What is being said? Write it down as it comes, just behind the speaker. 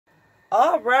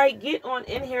All right, get on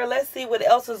in here. Let's see what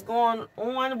else is going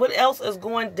on. What else is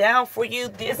going down for you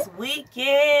this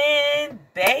weekend,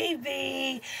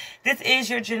 baby? This is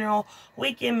your general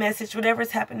weekend message.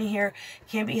 Whatever's happening here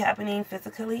can be happening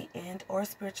physically and or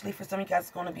spiritually. For some of you guys,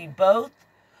 it's going to be both.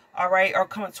 All right, or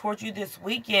coming towards you this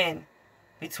weekend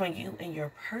between you and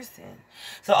your person.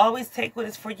 So always take what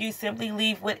is for you. Simply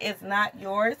leave what is not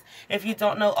yours. If you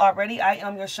don't know already, I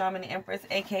am your Shaman Empress,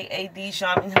 aka the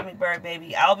Shaman Hummingbird,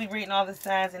 baby. I'll be reading all the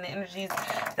signs and the energies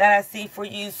that I see for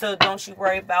you, so don't you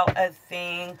worry about a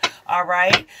thing. All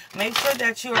right? Make sure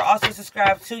that you are also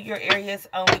subscribed to your Areas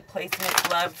Only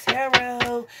Placement Love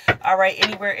Tarot. All right?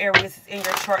 Anywhere Areas is in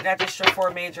your chart, not just your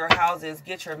 4 major houses.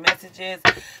 Get your messages.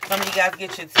 Some of you guys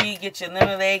get your tea, get your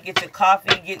lemonade, get your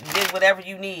coffee, get whatever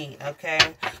you need, okay?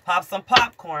 Pop some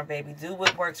popcorn, baby. Do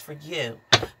what works for you.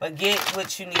 But get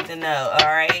what you need to know, all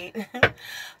right?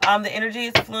 The energy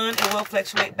is fluid. It will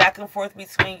fluctuate back and forth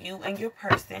between you and your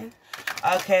person,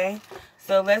 okay?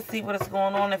 So let's see what is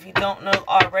going on. If you don't know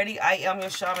already, I am your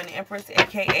Shaman Empress,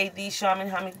 aka the Shaman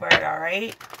Hummingbird, all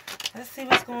right? Let's see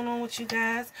what's going on with you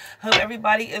guys. Hope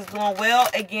everybody is doing well.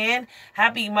 Again,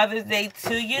 happy Mother's Day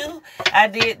to you. I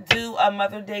did do a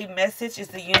Mother's Day message.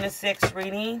 It's a unisex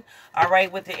reading. All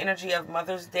right, with the energy of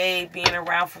Mother's Day being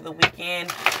around for the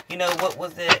weekend. You know, what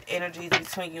was the energies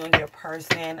between you and your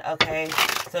person, okay?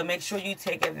 So make sure you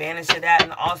take advantage of that,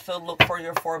 and also look for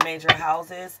your 4 major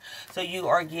houses. So you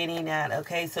are getting that,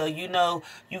 okay? So you know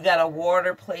you got a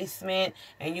water placement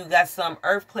and you got some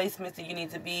earth placements that you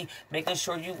need to be making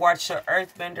sure you watch your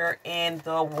earthbender and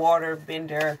the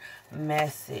waterbender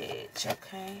message,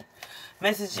 okay?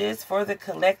 Messages for the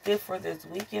collective for this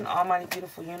weekend. Almighty,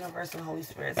 beautiful universe, and Holy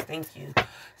Spirits, thank you.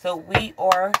 So we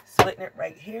are splitting it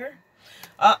right here.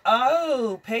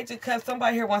 Page of Cups.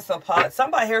 Somebody here wants to apologize.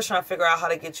 Somebody here is trying to figure out how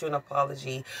to get you an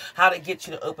apology, how to get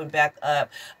you to open back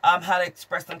up, how to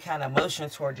express some kind of emotion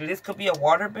towards you. This could be a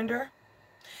waterbender,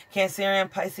 Cancerian,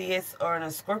 Pisces, or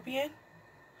a Scorpion,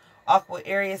 Aqua,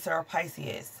 Aries, or a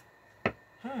Pisces.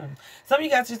 Some of you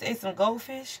guys just ate some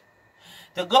goldfish.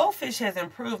 The goldfish has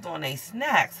improved on their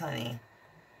snacks, honey.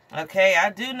 Okay,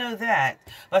 I do know that.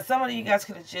 But some of you guys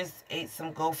could have just ate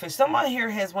some goldfish. Someone here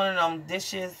has one of them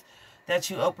dishes that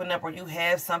you open up, or you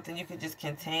have something you could just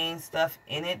contain stuff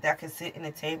in it that could sit in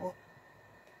the table.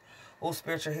 Oh,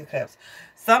 spiritual hiccups.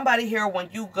 Somebody here, when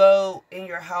you go in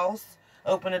your house,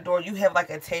 open the door, you have like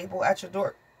a table at your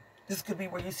door. This could be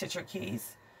where you sit your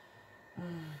keys.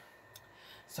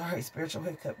 Sorry, spiritual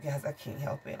hiccup, guys. I can't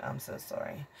help it. I'm so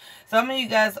sorry. Some of you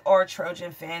guys are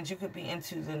Trojan fans. You could be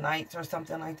into the Knights or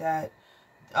something like that.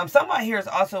 Somebody here has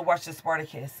also watched the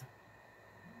Spartacus.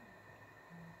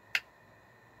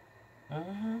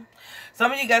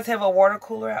 Some of you guys have a water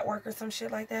cooler at work or some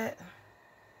shit like that.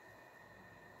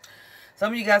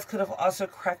 Some of you guys could have also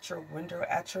cracked your window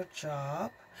at your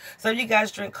job. Some of you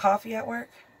guys drink coffee at work.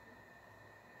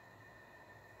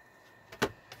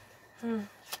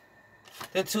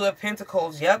 The Two of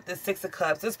Pentacles. Yep, the Six of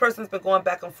Cups. This person's been going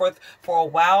back and forth for a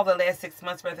while, the last 6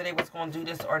 months, whether they was going to do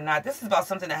this or not. This is about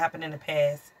something that happened in the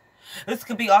past. This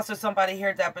could be also somebody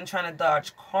here that been trying to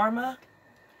dodge karma.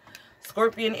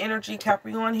 Scorpion energy,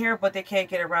 Capricorn here, but they can't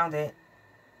get around it.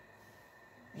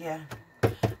 Yeah.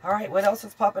 All right, what else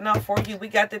is popping out for you? We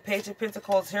got the Page of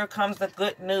Pentacles. Here comes the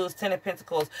good news, Ten of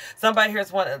Pentacles. Somebody here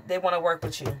they want to work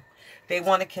with you. They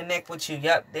want to connect with you.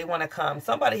 Yep, they want to come.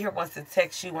 Somebody here wants to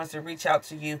text you, wants to reach out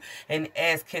to you and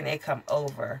ask, can they come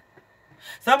over?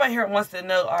 Somebody here wants to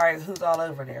know, all right, who's all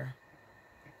over there?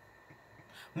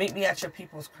 Meet me at your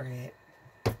people's crib.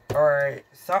 Or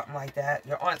something like that.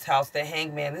 Your aunt's house, the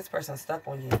Hangman. This person's stuck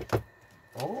on you.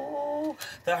 Oh,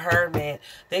 the Hermit.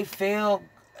 They feel,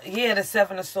 yeah, the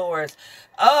Seven of Swords.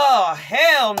 Oh,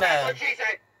 hell no.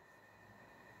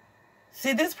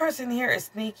 See, this person here is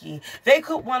sneaky. They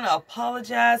could want to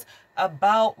apologize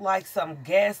about like some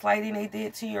gaslighting they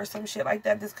did to you or some shit like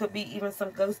that. This could be even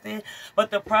some ghosting. But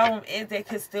the problem is they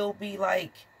could still be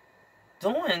like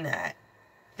doing that.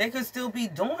 They could still be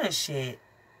doing shit.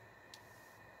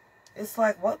 It's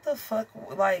like, what the fuck?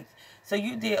 Like, so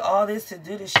you did all this to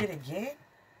do this shit again?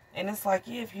 And it's like,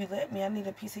 yeah, if you let me, I need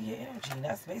a piece of your energy.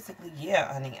 That's basically,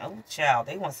 yeah, honey. Oh, child.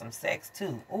 They want some sex,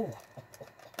 too. Ooh.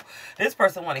 This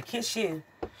person want to kiss you.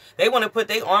 They want to put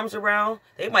their arms around.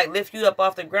 They might lift you up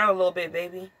off the ground a little bit,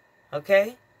 baby.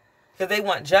 Okay? Because they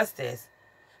want justice.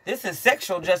 This is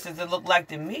sexual justice, it look like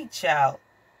to me, child.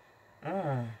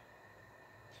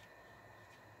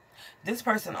 This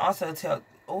person also tell,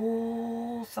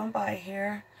 oh, somebody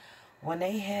here, when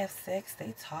they have sex,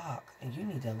 they talk, and you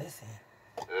need to listen.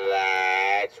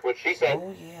 That's what she said.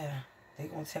 Oh, yeah. They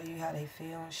gonna tell you how they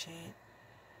feel and shit.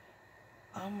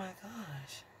 Oh, my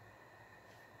gosh.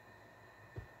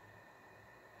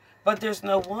 But there's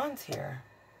no wands here.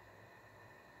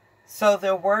 So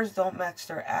their words don't match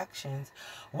their actions.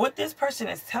 What this person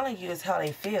is telling you is how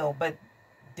they feel, but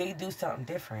they do something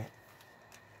different.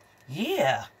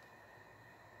 Yeah.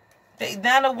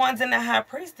 Now the ones in the High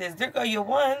Priestess, there go your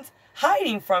ones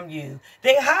hiding from you.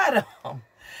 They hide them.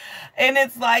 And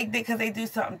it's like, because they do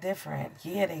something different.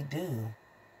 Yeah, they do.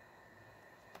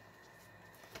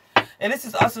 And this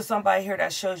is also somebody here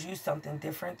that shows you something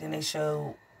different than they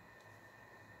show,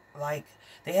 like,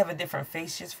 they have a different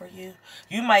face just for you.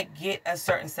 You might get a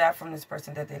certain side from this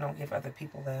person that they don't give other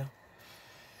people,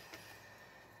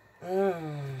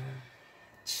 though.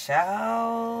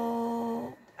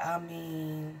 Child, I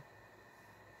mean,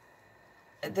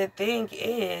 the thing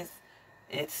is,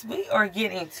 we are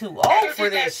getting too old for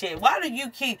this shit. Why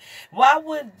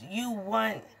would you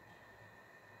want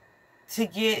to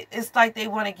get, it's like they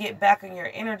want to get back on your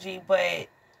energy, but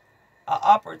an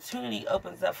opportunity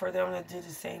opens up for them to do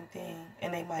the same thing,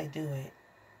 and they might do it.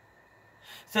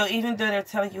 So even though they're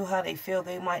telling you how they feel,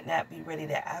 they might not be ready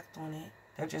to act on it.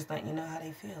 They're just letting you know how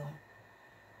they feel.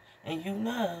 And you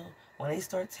know, when they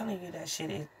start telling you that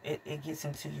shit, it gets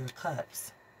into your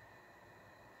cups.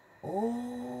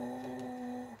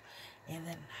 Oh, in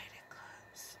the Knight of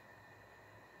Cups.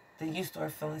 Then you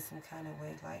start feeling some kind of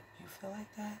way, like, you feel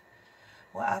like that?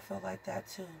 Well, I feel like that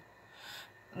too.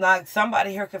 Like,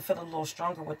 somebody here could feel a little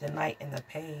stronger with the Knight and the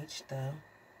Page, though.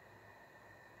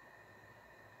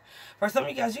 For some of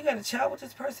you guys, you got a child with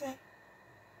this person?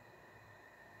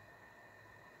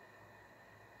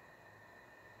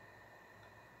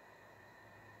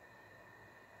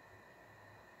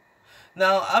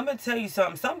 Now, I'm going to tell you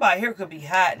something. Somebody here could be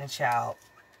hiding a child.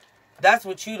 That's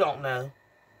what you don't know.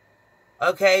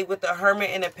 Okay, with the Hermit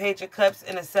and the Page of Cups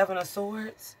and the Seven of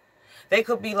Swords. They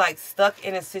could be, like, stuck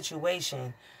in a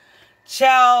situation.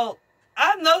 Child,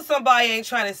 I know somebody ain't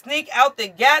trying to sneak out the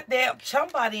goddamn...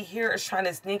 Somebody here is trying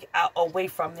to sneak out away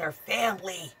from their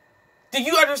family. Do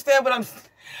you understand what I'm...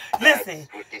 Listen,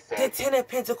 the Ten of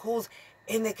Pentacles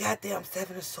and the goddamn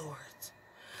Seven of Swords.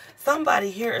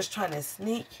 Somebody here is trying to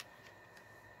sneak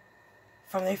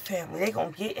from their family. They're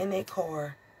going to get in their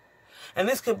car. And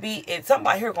this could be...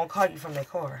 Somebody here going to call you from their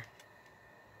car.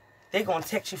 They're going to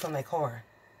text you from their car.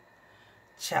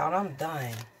 Child, I'm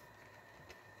dying.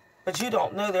 But you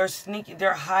don't know. They're sneaking.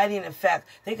 They're hiding the fact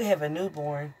they could have a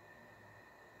newborn.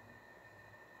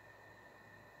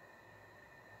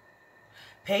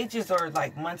 Pages are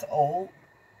like months old.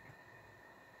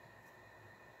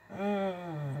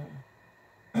 Some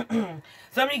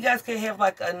of you guys could have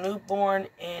like a newborn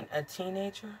and a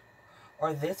teenager.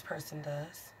 Or this person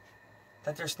does.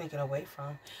 That they're sneaking away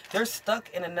from. They're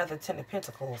stuck in another Ten of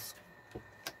Pentacles.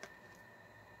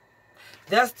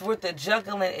 That's where the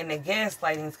juggling and the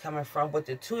gaslighting is coming from. With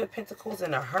the Two of Pentacles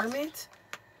and the Hermit.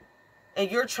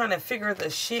 And you're trying to figure the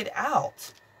shit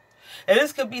out. And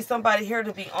this could be somebody here,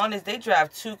 to be honest. They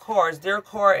drive two cars. Their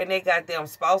car and their goddamn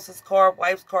spouse's car,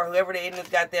 wife's car, whoever they in this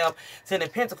goddamn Ten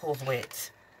of Pentacles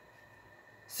with.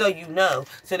 So you know.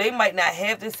 So they might not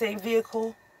have the same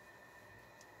vehicle.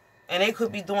 And they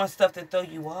could be doing stuff to throw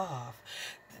you off.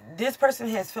 This person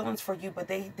has feelings for you, but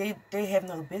they have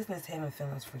no business having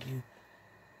feelings for you.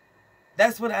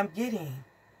 That's what I'm getting.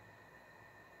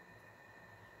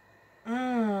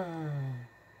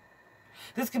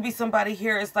 This could be somebody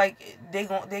here. It's like they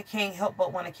can't help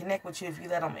but want to connect with you if you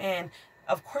let them in.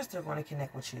 Of course they're going to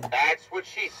connect with you. That's what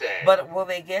she said. But will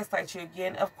they gaslight you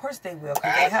again? Of course they will,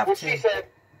 because they have to. That's what she said.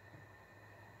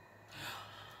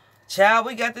 Child,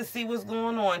 we got to see what's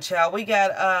going on, child. We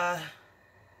got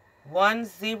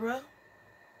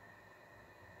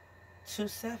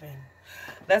 1027.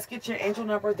 Let's get your angel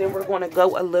number, then we're going to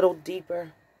go a little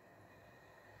deeper.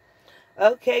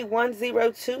 Okay,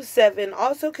 1027.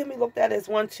 Also can be looked at as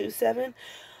 127.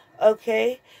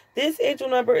 Okay, this angel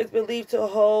number is believed to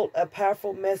hold a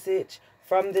powerful message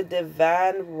from the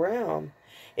divine realm.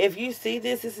 If you see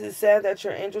this, this is a sign that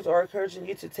your angels are encouraging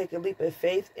you to take a leap of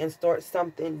faith and start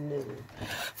something new.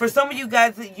 For some of you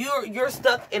guys, you're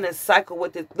stuck in a cycle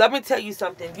with it. Let me tell you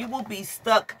something. You will be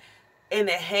stuck in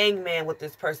a hangman with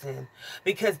this person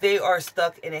because they are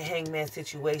stuck in a hangman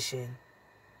situation.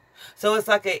 So it's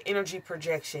like an energy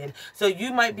projection. So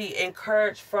you might be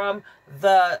encouraged from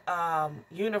the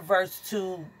universe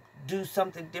to do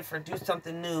something different, do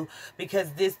something new, because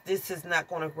this is not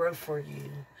going to grow for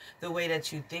you the way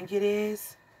that you think it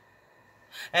is.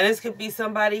 And this could be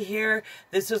somebody here.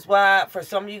 This is why for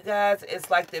some of you guys,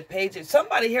 it's like the pages.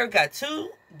 Somebody here got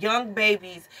 2 young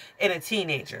babies and a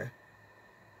teenager.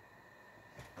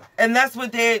 And that's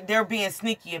what they're being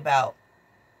sneaky about.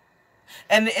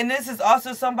 And this is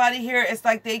also somebody here, it's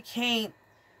like they can't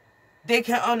they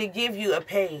can only give you a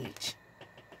page.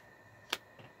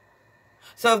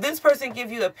 So if this person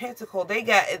give you a pentacle,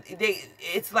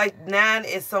 it's like 9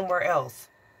 is somewhere else.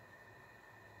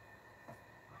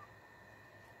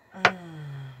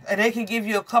 And they can give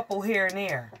you a couple here and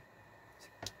there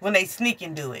when they sneak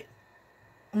and do it.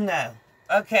 No.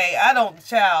 Okay, I don't,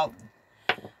 child.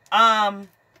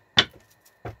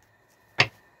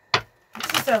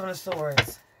 What's the 7 of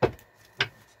Swords?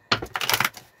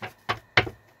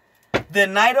 The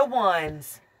Knight of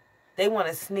Wands. They want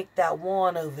to sneak that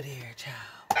wand over there, child.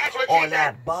 Or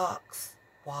that box.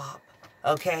 Wop.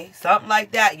 Okay, something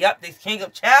like that. Yep, this King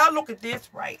of Child. Look at this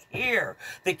right here.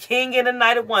 The King and the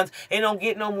Knight of Wands. It don't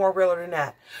get no more realer than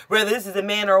that. Whether this is a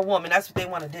man or a woman, that's what they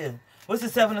want to do. What's the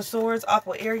 7 of Swords?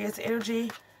 Aqua Aries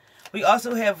energy. We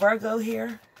also have Virgo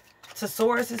here.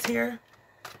 Thesaurus is here.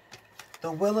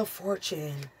 The Wheel of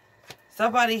Fortune.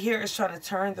 Somebody here is trying to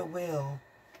turn the wheel.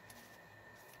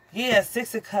 Yeah,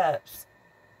 6 of Cups.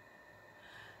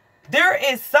 There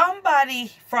is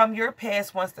somebody from your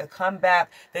past wants to come back.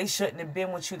 They shouldn't have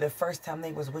been with you the first time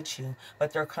they was with you,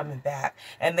 but they're coming back.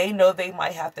 And they know they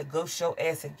might have to go show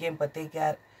ass again, but they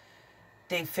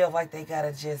feel like they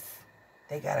gotta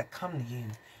come to you.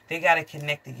 They gotta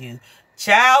connect to you.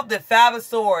 Child, the 5 of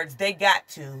Swords, they got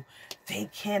to. They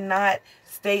cannot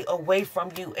stay away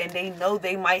from you, and they know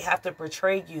they might have to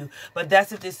betray you, but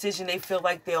that's a decision they feel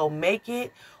like they'll make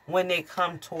it when they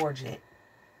come towards it.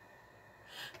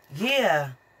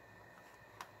 Yeah.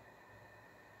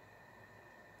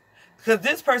 Because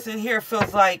this person here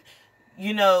feels like,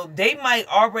 you know, they might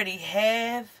already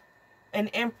have an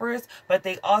empress, but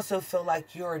they also feel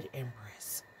like you're the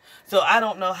empress. So I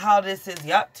don't know how this is.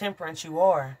 Yup, temperance, you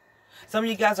are. Some of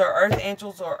you guys are earth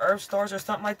angels or earth stars or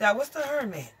something like that. What's the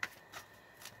Hermit?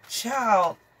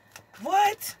 Child.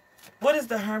 What? What is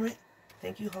the Hermit?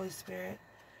 Thank you, Holy Spirit.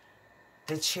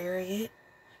 The Chariot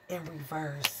in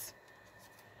reverse.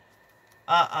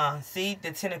 See,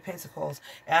 the 10 of Pentacles.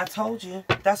 And I told you,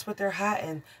 that's what they're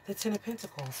hiding. The 10 of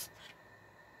Pentacles.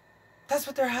 That's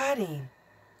what they're hiding.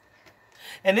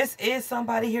 And this is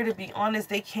somebody here, to be honest,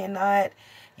 they cannot,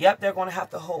 yep, they're going to have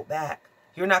to hold back.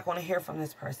 You're not going to hear from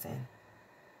this person.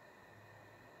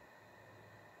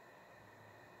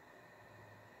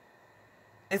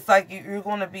 It's like you're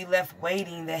going to be left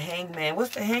waiting. The Hangman.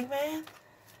 What's the Hangman?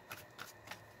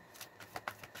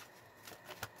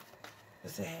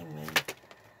 What's the Hangman?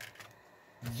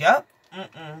 Yup.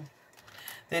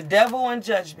 The Devil in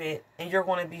Judgment, and you're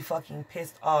going to be fucking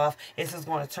pissed off. This is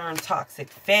going to turn toxic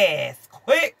fast,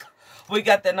 quick. We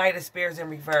got the Knight of Spears in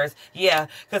reverse. Yeah,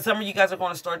 because some of you guys are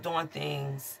going to start doing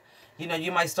things. You know,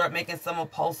 you might start making some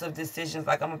impulsive decisions,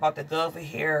 like I'm about to go over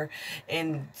here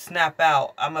and snap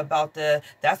out. I'm about to,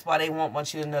 that's why they won't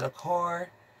want you another card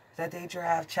that they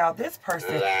drive. Child, this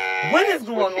person, what is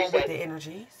going on with the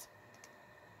energies?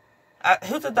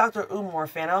 Who's a Dr. Umar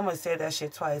fan? I almost said that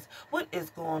shit twice. What is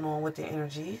going on with the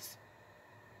energies?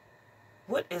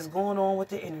 What is going on with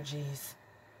the energies?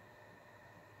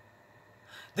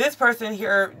 This person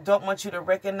here don't want you to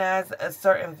recognize a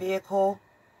certain vehicle,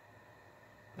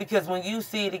 because when you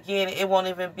see it again, it won't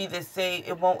even be the same.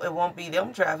 It won't be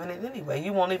them driving it anyway.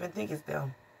 You won't even think it's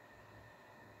them.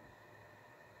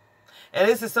 And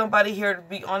this is somebody here, to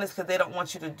be honest, because they don't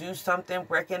want you to do something,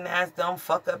 recognize them,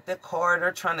 fuck up the card.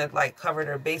 They're trying to, like, cover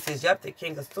their bases. Yep, the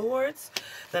King of Swords,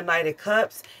 the Knight of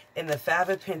Cups, and the 5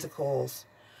 of Pentacles.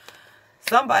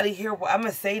 Somebody here, well, I'm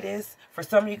going to say this. For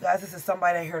some of you guys, this is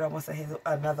somebody I heard that wants to have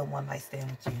another one-night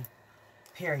stand with you.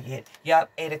 Period.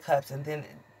 Yep, 8 of Cups, and then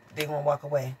they're going to walk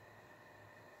away.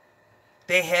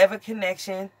 They have a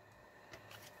connection.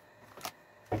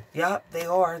 Yup, they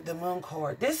are. The Moon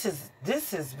card. This is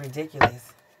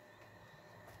ridiculous.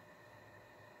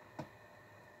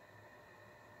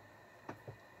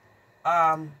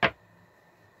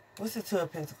 What's the 2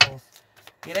 of Pentacles?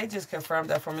 Yeah, they just confirmed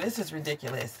that for me. This is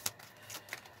ridiculous.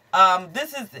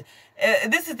 This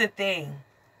is the thing.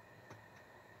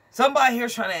 Somebody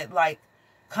here's trying to, like,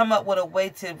 come up with a way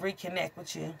to reconnect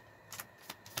with you,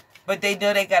 but they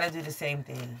know they got to do the same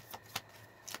thing.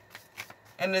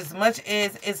 And as much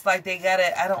as it's like they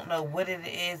gotta, I don't know what it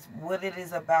is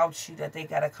about you that they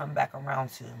gotta come back around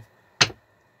to.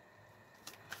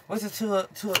 What's the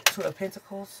two of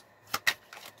Pentacles?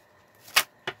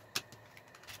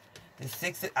 The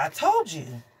 6. I told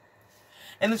you.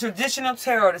 In the traditional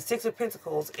tarot, the 6 of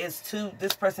Pentacles is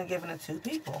this person giving it to 2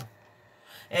 people.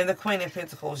 And the Queen of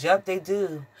Pentacles, yep, they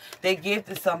do. They give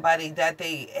to somebody that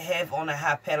they have on a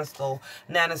high pedestal,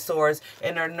 9 of Swords,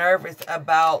 and they're nervous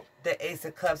about the Ace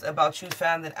of Cups about you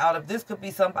finding out if this could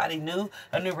be somebody new,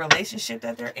 a new relationship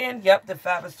that they're in. Yep, the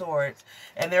Five of Swords.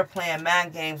 And they're playing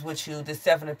mind games with you, the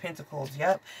Seven of Pentacles.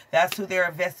 Yep, that's who they're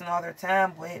investing all their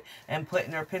time with and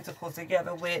putting their pentacles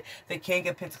together with, the King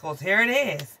of Pentacles. Here it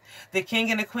is, the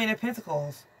King and the Queen of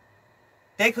Pentacles.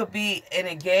 They could be an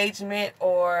engagement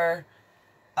or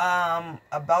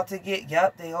about to get,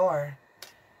 yep, they are.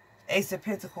 Ace of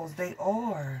Pentacles, they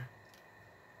are.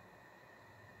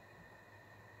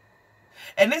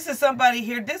 And this is somebody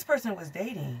here, this person was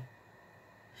dating.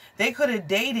 They could have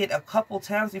dated a couple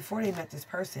times before they met this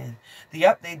person.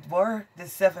 Yep, they were the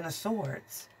Seven of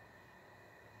Swords.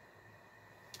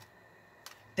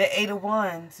 The Eight of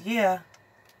Wands, yeah.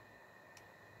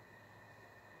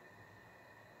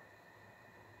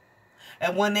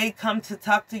 And when they come to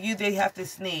talk to you, they have to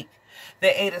sneak.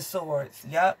 The Eight of Swords,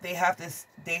 yep, they have to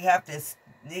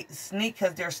sneak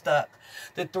because they're stuck.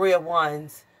 The Three of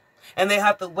Wands. And they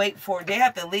have to wait for, they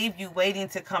have to leave you waiting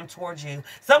to come towards you.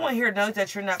 Someone here knows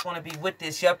that you're not going to be with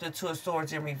this. Yep, the Two of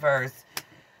Swords in reverse.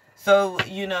 So,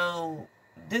 you know,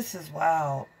 this is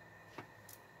wild.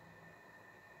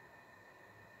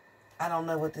 I don't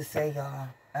know what to say, y'all.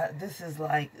 This is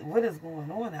like, what is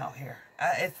going on out here?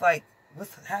 It's like,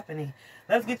 what's happening?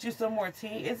 Let's get you some more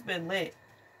tea. It's been lit.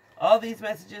 All these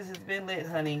messages has been lit,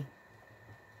 honey.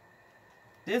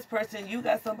 This person, you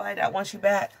got somebody that wants you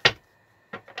back.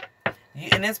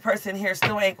 And this person here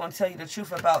still ain't going to tell you the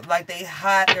truth about, like, they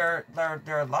hide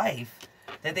their life.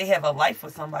 That they have a life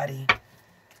with somebody.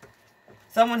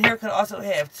 Someone here could also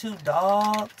have 2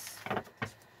 dogs.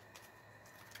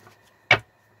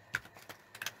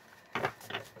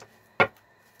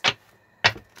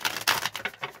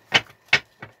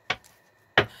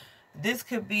 This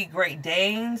could be Great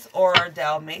Danes or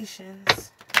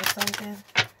Dalmatians or something.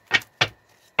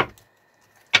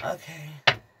 Okay.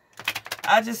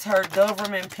 I just heard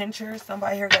Doberman Pinscher.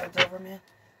 Somebody here got a Doberman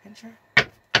Pinscher.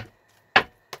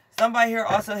 Somebody here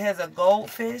also has a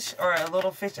goldfish or a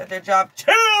little fish at their job.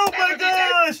 Oh my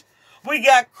gosh! We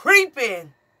got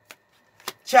creeping.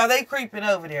 Child, they creeping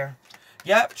over there.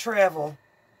 Yep, travel.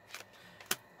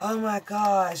 Oh my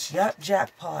gosh. Yep,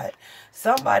 jackpot.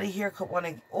 Somebody here could want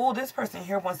to... Oh, this person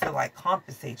here wants to like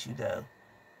compensate you though.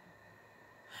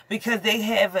 Because they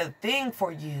have a thing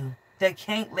for you that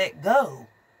can't let go.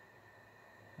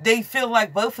 They feel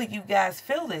like both of you guys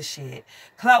feel this shit.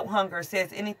 Clout hunger says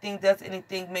anything, does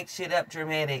anything, make shit up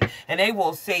dramatic. And they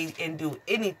will say and do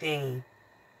anything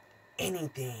to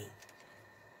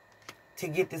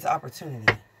get this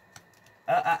opportunity.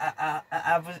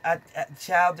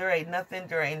 Child, there ain't nothing,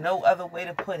 there ain't no other way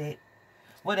to put it.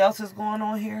 What else is going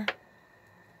on here?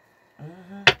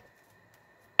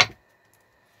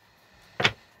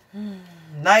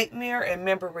 Nightmare and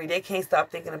memory. They can't stop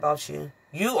thinking about you.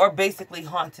 You are basically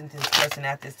haunting this person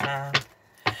at this time.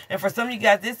 And for some of you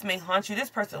guys, this may haunt you. This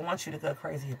person wants you to go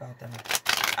crazy about them.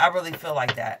 I really feel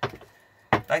like that.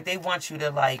 Like they want you to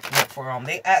like look for them.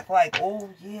 They act like, oh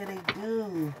yeah, they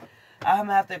do. I'm going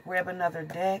to have to grab another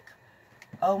deck.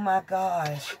 Oh my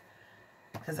gosh.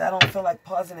 Because I don't feel like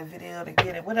pausing the video to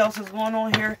get it. What else is going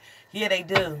on here? Yeah, they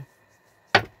do.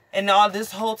 And all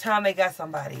this whole time they got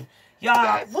somebody.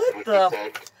 Y'all, what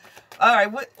the...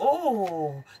 Alright, what...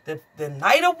 Oh, the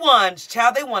Knight of Wands.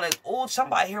 Child, they want to... Oh,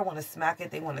 somebody here want to smack it.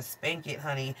 They want to spank it,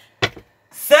 honey.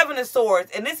 Seven of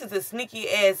Swords. And this is a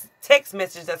sneaky-ass text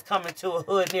message that's coming to a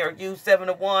hood near you. Seven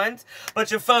of Wands. But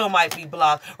your phone might be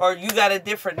blocked. Or you got a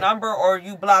different number. Or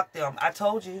you blocked them. I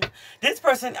told you. This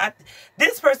person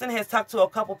has talked to a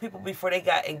couple people before they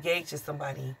got engaged to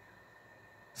somebody.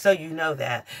 So you know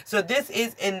that. So this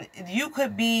is... And you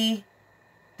could be...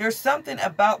 There's something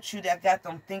about you that got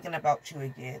them thinking about you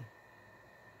again.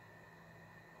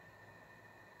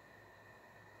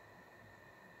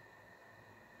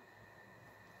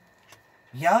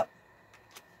 Yup.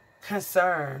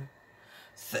 Concern.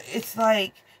 So it's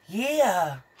like,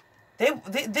 yeah.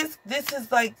 This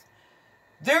is like,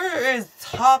 there is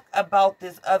talk about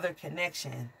this other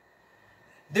connection.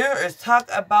 There is talk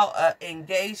about an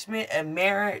engagement, a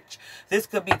marriage. This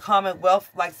could be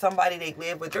commonwealth, like somebody they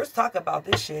live with. There's talk about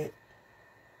this shit.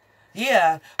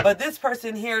 Yeah, but this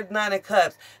person here, Nine of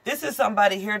Cups, this is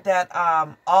somebody here that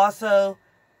also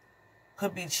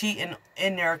could be cheating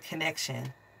in their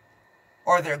connection.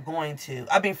 Or they're going to.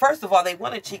 I mean, first of all, they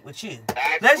want to cheat with you.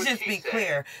 Let's just be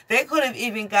clear. They could have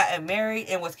even gotten married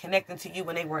and was connecting to you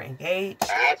when they were engaged.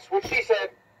 That's what she said.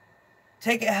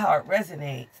 Take it how it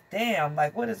resonates. Damn,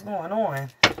 like, what is going on?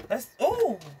 Let's...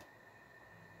 Ooh.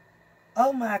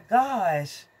 Oh, my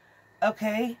gosh.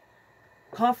 Okay.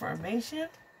 Confirmation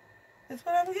is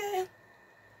what I'm getting.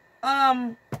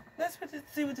 Let's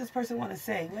see what this person want to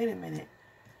say. Wait a minute.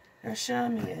 They're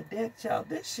showing me a deck, child.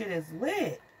 This shit is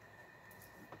lit.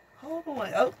 Hold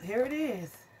on. Oh, here it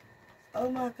is. Oh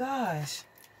my gosh.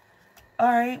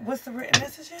 Alright, what's the written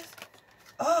messages?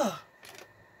 Oh.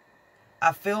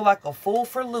 I feel like a fool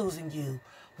for losing you.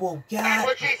 Well,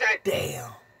 god damn.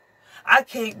 I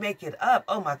can't make it up.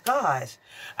 Oh my gosh.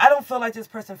 I don't feel like this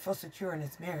person feels secure in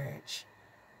his marriage.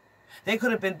 They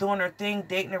could have been doing their thing,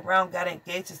 dating around, got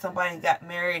engaged to somebody and got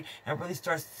married and really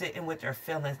started sitting with their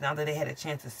feelings now that they had a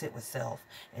chance to sit with self.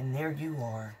 And there you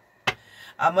are.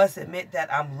 I must admit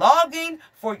that I'm longing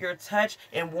for your touch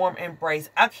and warm embrace.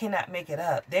 I cannot make it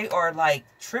up. They are like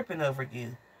tripping over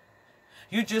you.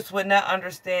 You just would not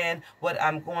understand what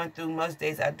I'm going through. Most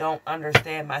days I don't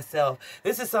understand myself.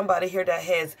 This is somebody here that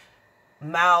has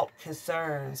mild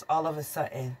concerns all of a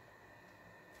sudden.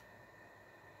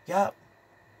 Yup.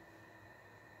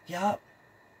 Yup.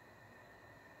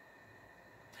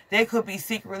 They could be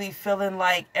secretly feeling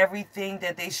like everything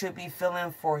that they should be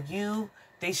feeling for you,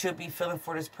 they should be feeling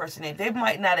for this person. They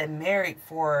might not have married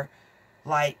for,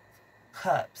 like,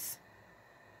 cups.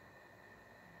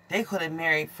 They could have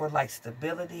married for, like,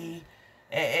 stability.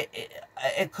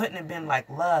 It couldn't have been, like,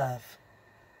 love.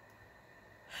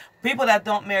 People that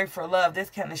don't marry for love, this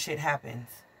kind of shit happens.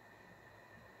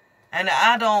 And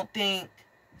I don't think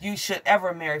you should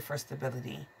ever marry for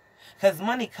stability. Because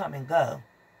money come and go.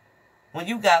 When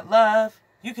you got love,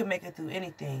 you can make it through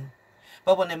anything.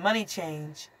 But when the money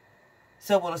change,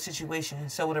 so will the situation,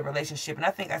 so will the relationship. And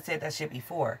I think I said that shit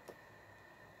before.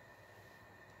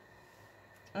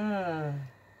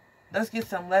 Let's get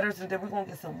some letters and then we're going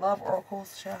to get some love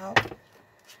oracles, child.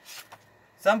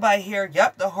 Somebody here,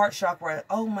 yep, the heart chakra.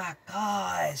 Oh my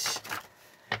gosh.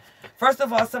 First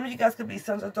of all, some of you guys could be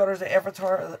sons or daughters of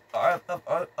Avatar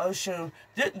of Oshun.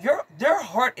 Their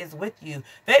heart is with you.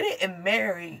 They didn't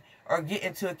marry or get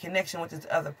into a connection with this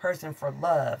other person for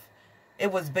love.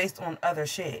 It was based on other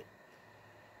shit.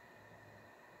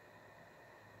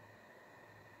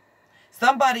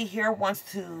 Somebody here wants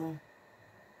to...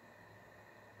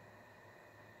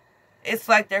 It's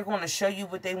like they're going to show you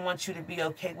what they want you to be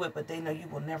okay with, but they know you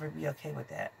will never be okay with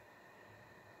that.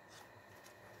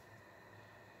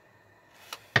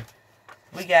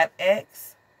 We got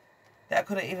X. That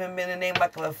could have even been a name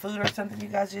like a food or something you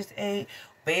guys just ate.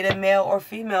 Beta, male or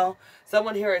female.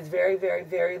 Someone here is very, very,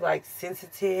 very, like,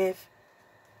 sensitive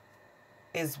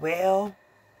as well.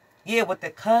 Yeah, with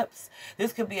the cups.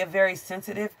 This could be a very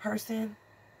sensitive person.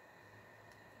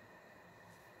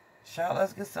 Child,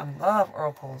 let's get some love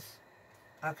oracles.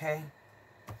 Okay.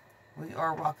 We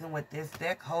are rocking with this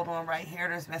deck. Hold on right here.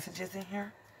 There's messages in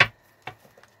here.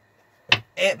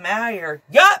 Admire.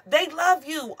 Yup, they love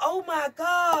you. Oh my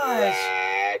gosh.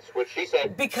 That's what she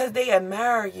said. Because they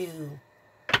admire you.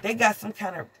 They got some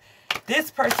kind of...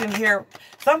 This person here,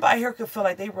 somebody here could feel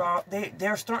like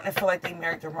they're starting to feel like they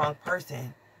married the wrong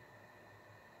person.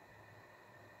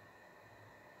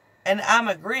 And I'm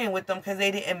agreeing with them because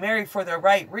they didn't marry for the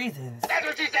right reasons. That's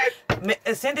what she said.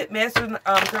 Ascended Master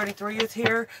 33 is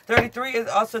here. 33 is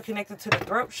also connected to the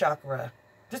throat chakra.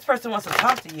 This person wants to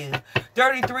talk to you.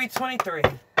 3323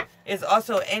 is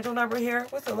also an angel number here.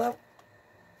 What's the level?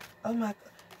 Oh my...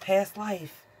 Past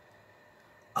life.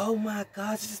 Oh my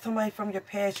gosh. This is somebody from your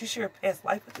past. You share a past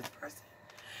life with this person.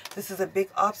 This is a big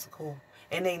obstacle.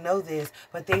 And they know this.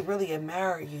 But they really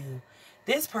admire you.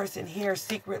 This person here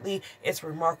secretly is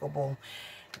remarkable.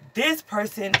 This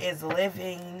person is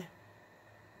living...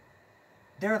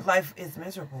 Their life is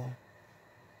miserable.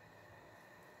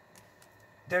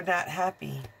 They're not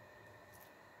happy.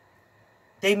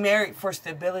 They married for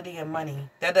stability and money.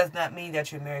 That does not mean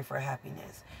that you're married for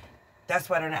happiness. That's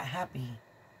why they're not happy.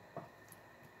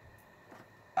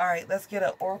 Alright, let's get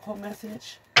an oracle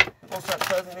message. We're going to start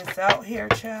closing this out here,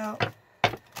 child.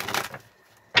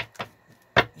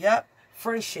 Yep.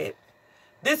 Friendship.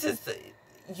 This is...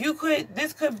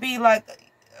 This could be like...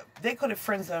 They could have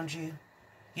friend zoned you.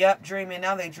 Yep, dreaming.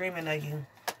 Now they're dreaming of you.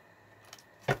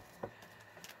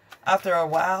 After a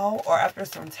while or after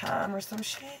some time or some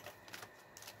shit.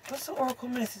 What's the oracle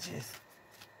messages?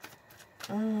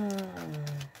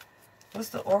 What's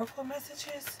the oracle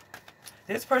messages?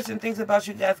 This person thinks about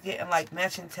you guys getting like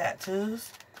matching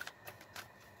tattoos.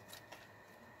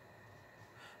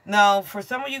 Now, for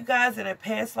some of you guys in a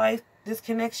past life, this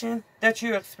connection that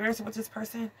you're experiencing with this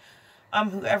person,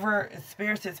 whoever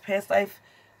experienced this past life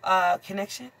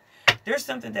connection, there's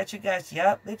something that you guys,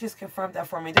 yep, they just confirmed that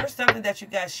for me. There's something that you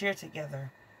guys share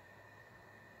together.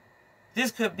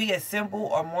 This could be a symbol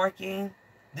or marking.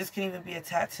 This can even be a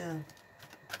tattoo.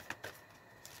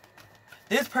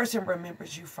 This person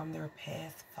remembers you from their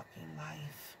past fucking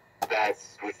life.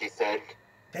 That's what she said.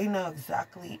 They know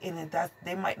exactly, and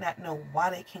they might not know why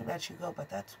they can't let you go, but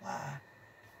that's why.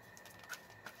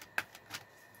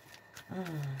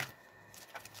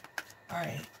 All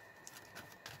right.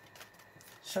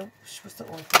 So, what's the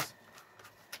oracles?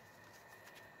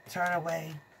 Turn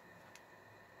away.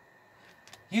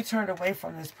 You turned away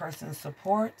from this person's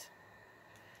support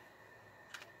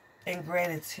and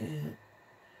gratitude.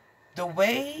 The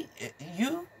way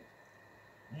you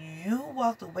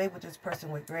walked away with this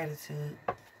person with gratitude.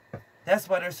 That's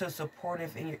why they're so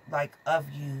supportive and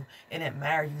of you and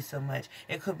admire you so much.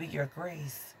 It could be your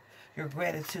grace, your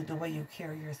gratitude, the way you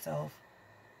carry yourself.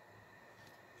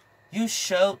 You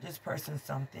showed this person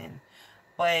something,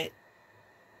 but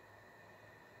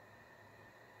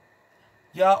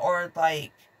y'all are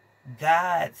like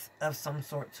gods of some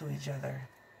sort to each other.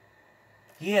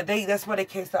 Yeah, that's why they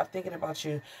can't stop thinking about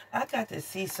you. I got to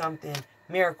see something.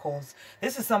 Miracles.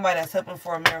 This is somebody that's hoping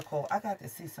for a miracle. I got to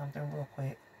see something real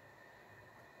quick.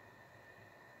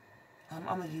 I'm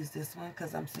going to use this one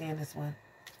because I'm seeing this one.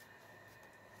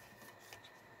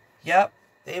 Yep.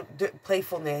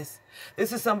 Playfulness.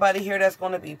 This is somebody here that's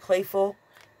going to be playful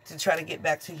to try to get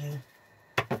back to you.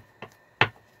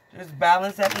 There's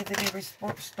balance that needs to be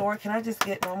restored. Can I just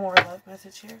get one more love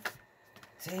message here?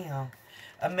 Damn.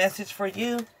 A message for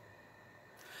you.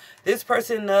 This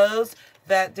person knows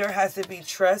that there has to be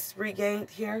trust regained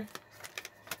here.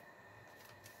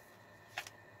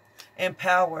 And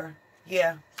power.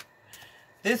 Yeah.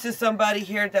 This is somebody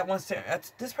here that wants to,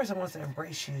 this person wants to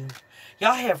embrace you.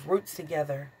 Y'all have roots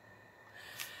together.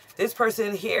 This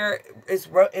person here is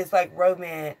like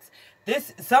romance.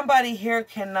 Somebody here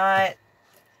cannot,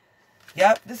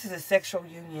 yep, this is a sexual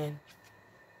union.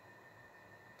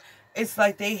 It's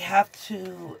like they have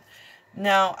to,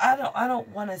 now, I don't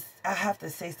want to, I have to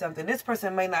say something. This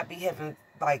person may not be having,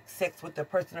 like, sex with the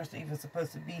person they're even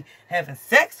supposed to be having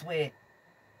sex with.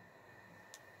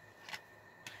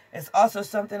 It's also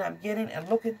something I'm getting, and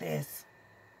look at this.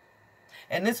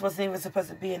 And this wasn't even supposed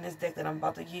to be in this deck that I'm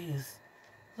about to use.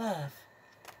 Love.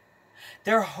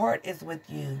 Their heart is with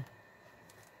you.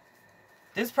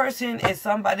 This person is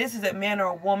somebody, this is a man or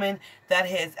a woman that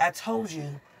has, I told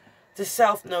you, to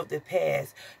self-know the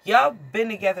past. Y'all been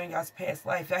together in y'all's past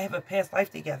life. Y'all have a past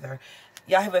life together.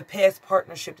 Y'all have a past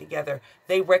partnership together.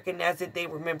 They recognize it. They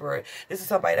remember it. This is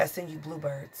somebody that sent you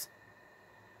bluebirds.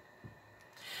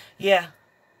 Yeah.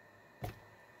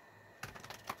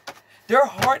 Their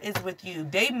heart is with you.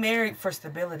 They married for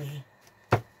stability.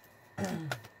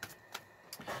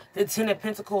 The Ten of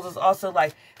Pentacles is also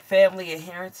like family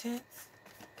inheritance.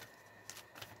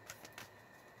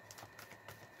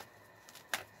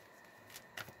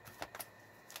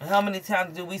 And how many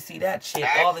times do we see that shit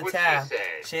all the time?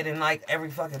 Shit in like every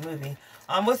fucking movie.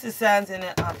 What's the signs in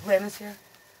the planets here?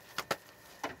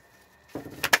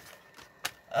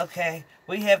 Okay,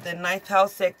 we have the 9th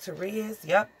house Sagittarius.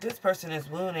 Yep, this person is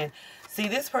wounded. See,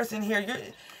 this person here,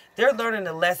 they're learning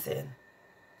a lesson.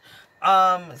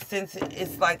 Since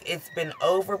it's like it's been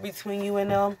over between you and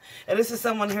them. And this is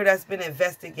someone here that's been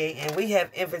investigating. We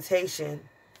have invitation.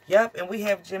 Yep, and we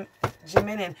have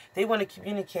Gemini. They want to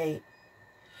communicate.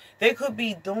 They could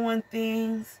be doing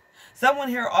things. Someone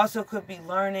here also could be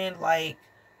learning like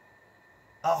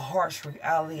a harsh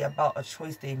reality about a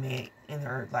choice they made in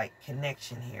their like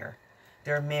connection here.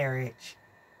 Their marriage.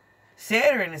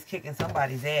 Saturn is kicking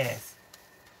somebody's ass.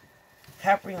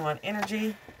 Capricorn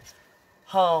energy.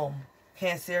 Home.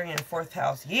 Cancerian 4th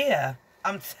house. Yeah,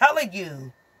 I'm telling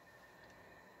you.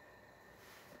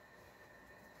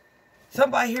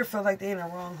 Somebody here feel like they're in the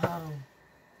wrong home.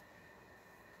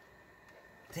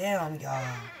 Damn, y'all.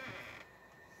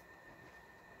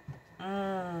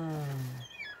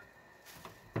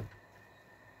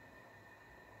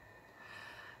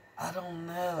 I don't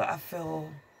know. I feel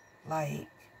like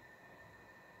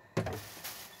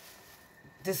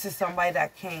this is somebody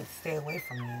that can't stay away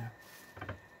from you.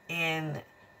 And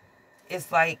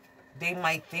it's like they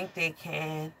might think they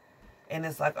can. And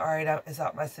it's like, all right, it's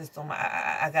out my system.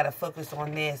 I got to focus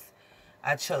on this.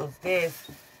 I chose this.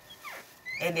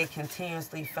 And they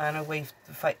continuously find a way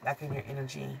to fight back in your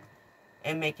energy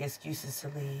and make excuses to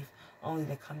leave, only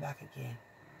to come back again.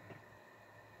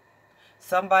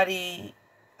 Somebody,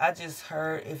 I just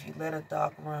heard, if you let a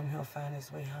dog roam, he'll find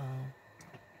his way home.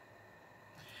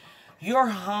 You're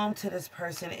home to this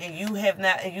person, and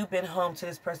you've been home to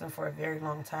this person for a very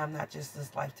long time, not just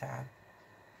this lifetime.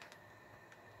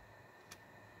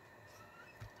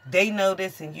 They know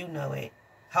this and you know it.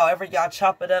 However y'all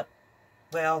chop it up,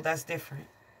 well, that's different.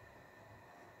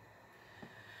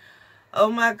 Oh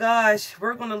my gosh,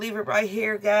 we're going to leave it right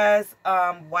here, guys.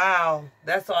 Wow.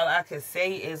 That's all I can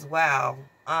say is wow.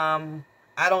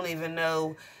 I don't even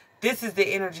know. This is the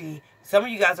energy. Some of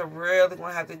you guys are really going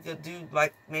to have to do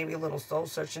like maybe a little soul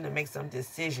searching to make some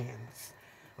decisions.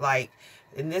 Like,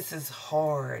 and this is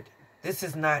hard. This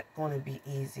is not going to be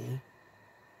easy.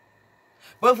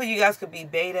 Both of you guys could be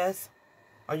betas,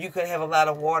 or you could have a lot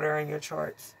of water in your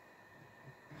charts.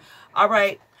 All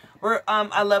right.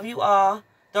 I love you all.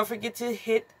 Don't forget to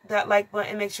hit that like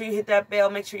button. Make sure you hit that bell.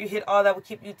 Make sure you hit all that will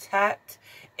keep you tapped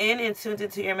in and tuned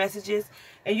into your messages.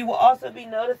 And you will also be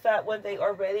notified when they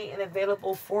are ready and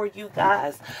available for you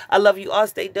guys. I love you all.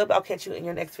 Stay dope. I'll catch you in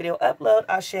your next video upload.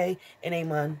 Ashe and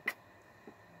Amen.